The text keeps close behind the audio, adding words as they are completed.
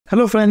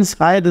Hello friends,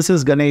 hi, this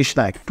is Ganesh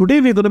Nayak. Today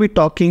we're going to be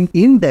talking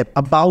in depth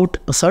about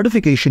a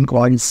certification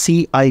called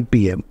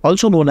CIPM,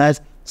 also known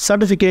as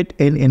Certificate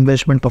in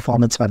Investment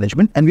Performance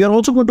Management. And we are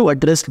also going to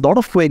address a lot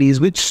of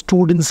queries which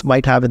students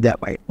might have in their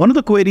mind. One of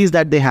the queries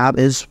that they have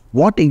is,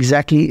 what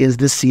exactly is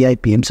this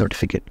CIPM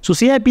certificate? So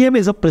CIPM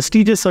is a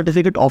prestigious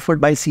certificate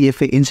offered by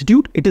CFA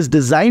Institute. It is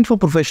designed for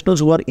professionals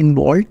who are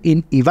involved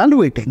in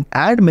evaluating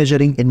and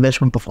measuring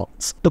investment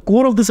performance. The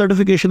core of the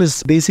certification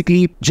is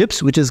basically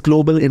GIPS, which is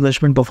Global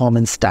Investment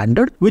Performance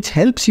Standard, which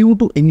helps you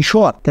to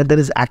ensure that there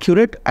is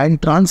accurate and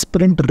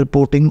transparent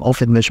reporting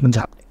of investments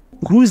happening.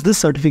 Who is this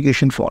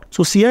certification for?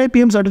 So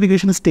CIPM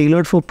certification is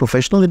tailored for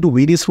professionals into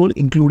various roles,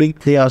 including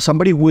they are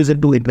somebody who is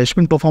into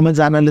investment performance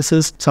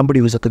analysis, somebody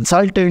who is a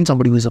consultant,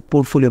 somebody who is a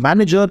portfolio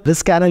manager,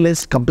 risk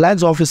analyst,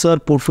 compliance officer,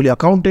 portfolio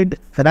accountant,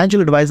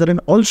 financial advisor, and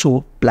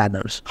also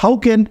planners. How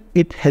can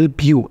it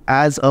help you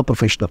as a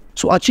professional?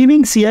 So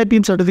achieving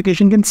CIPM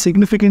certification can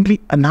significantly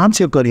enhance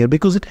your career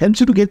because it helps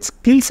you to get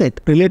skill set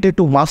related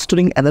to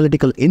mastering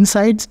analytical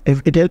insights.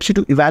 It helps you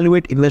to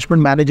evaluate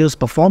investment managers'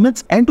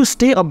 performance and to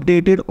stay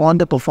updated on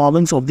the performance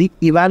of the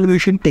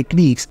evaluation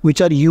techniques which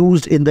are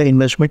used in the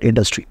investment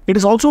industry. It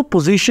is also a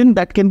position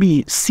that can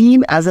be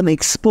seen as an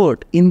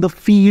expert in the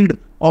field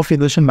of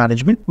investment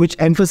management, which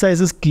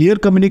emphasizes clear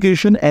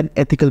communication and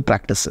ethical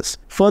practices.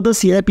 Further,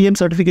 CIPM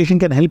certification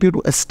can help you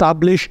to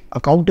establish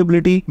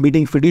accountability,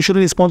 meeting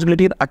fiduciary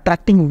responsibility, and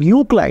attracting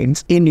new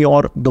clients in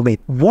your domain.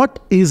 What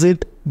is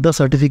it the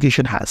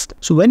certification has?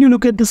 So when you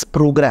look at this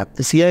program,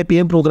 the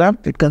CIPM program,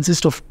 it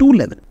consists of two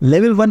levels.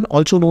 Level 1,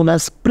 also known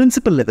as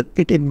principal level,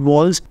 it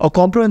involves a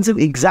comprehensive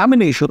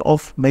examination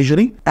of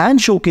measuring and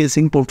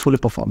showcasing portfolio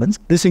performance.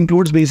 This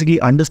includes basically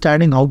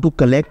understanding how to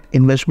collect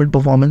investment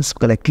performance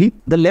correctly.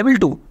 The level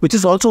 2, which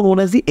is also known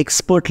as the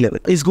expert level,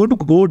 is going to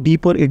go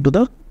deeper into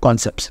the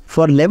concepts.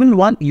 For level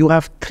 1, you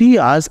have 3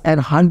 hours and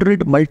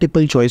 100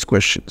 multiple choice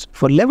questions.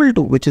 For level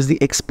 2, which is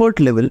the expert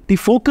level, the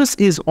focus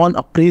is on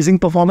appraising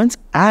performance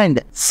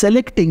and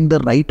selecting the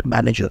right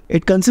manager.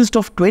 It consists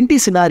of 20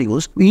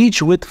 scenarios,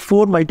 each with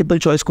 4 multiple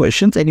choice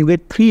questions, and you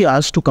get 3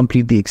 hours to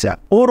complete the exam.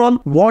 Overall,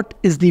 what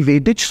is the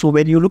weightage? So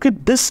when you look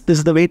at this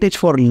is the weightage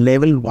for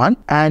level 1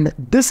 and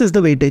this is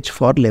the weightage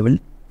for level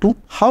 2.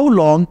 How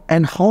long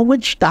and how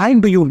much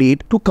time do you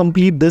need to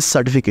complete this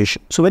certification?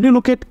 So when you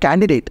look at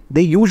candidate,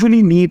 they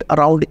usually need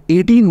around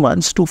 18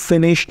 months to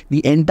finish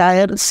the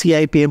entire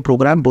CIPM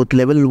program, both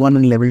level 1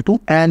 and level 2.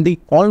 And the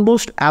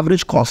almost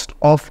average cost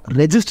of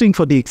registering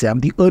for the exam,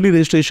 the early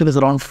registration is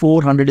around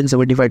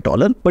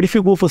 $475. But if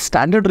you go for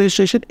standard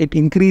registration, it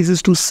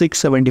increases to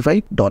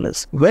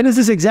 $675. When is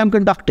this exam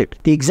conducted?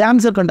 The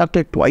exams are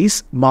conducted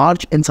twice,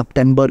 March and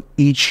September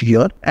each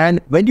year.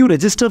 And when you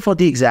register for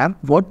the exam,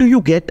 what do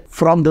you get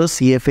from the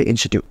CFA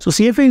Institute? So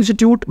CFA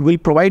Institute will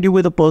provide you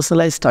with a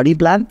personalized study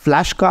plan,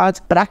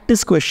 flashcards,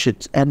 practice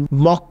questions, and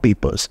mock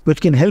papers, which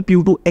can help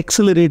you to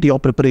accelerate your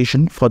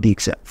preparation for the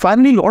exam.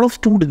 Finally, a lot of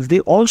students, they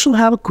also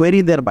have a query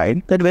in their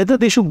mind that whether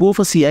they should go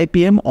for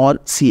CIPM or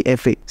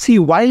CFA. See,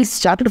 while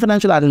Chartered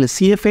Financial Analyst,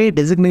 CFA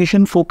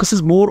designation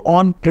focuses more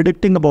on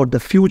predicting about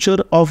the future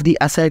of the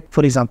asset,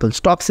 for example,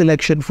 stock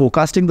selection,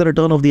 forecasting the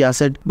return of the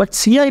asset, but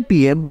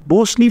CIPM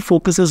mostly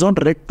focuses on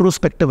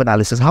retrospective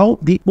analysis, how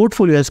the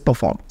portfolio has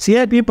performed.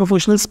 CIPM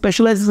professional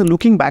specializes in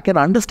looking back and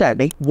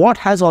understanding what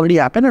has already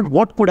happened and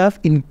what could have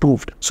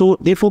improved. So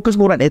they focus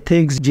more on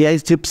ethics,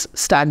 GI's GIPS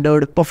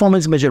standard,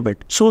 performance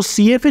measurement. So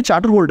CFA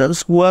charter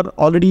holders who are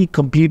already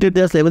completed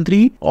their level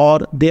 3 or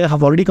they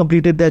have already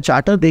completed their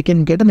charter, they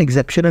can get an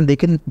exception and they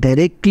can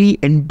directly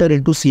enter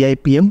into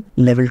CIPM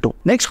level 2.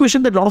 Next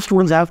question that a lot of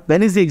students have: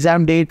 when is the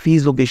exam date,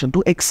 fees, location?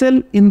 To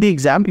excel in the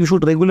exam, you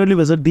should regularly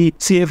visit the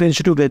CFA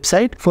Institute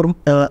website for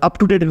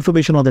up-to-date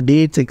information on the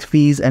dates,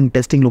 fees, and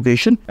testing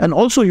location. And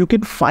also you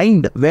can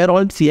find where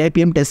all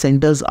CIPM test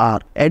centers are.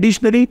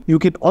 Additionally, you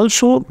can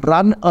also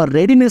run a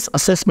readiness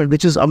assessment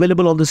which is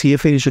available on the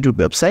CFA Institute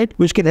website,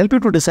 which can help you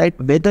to decide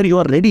whether you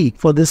are ready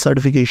for this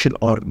certification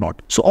or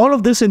not. So all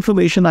of this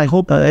information, I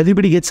hope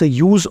everybody gets a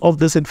use of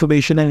this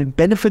information and it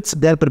benefits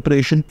their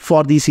preparation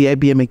for the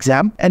CIPM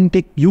exam, and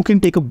you can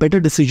take a better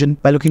decision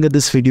by looking at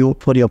this video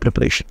for your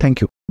preparation.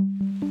 Thank you.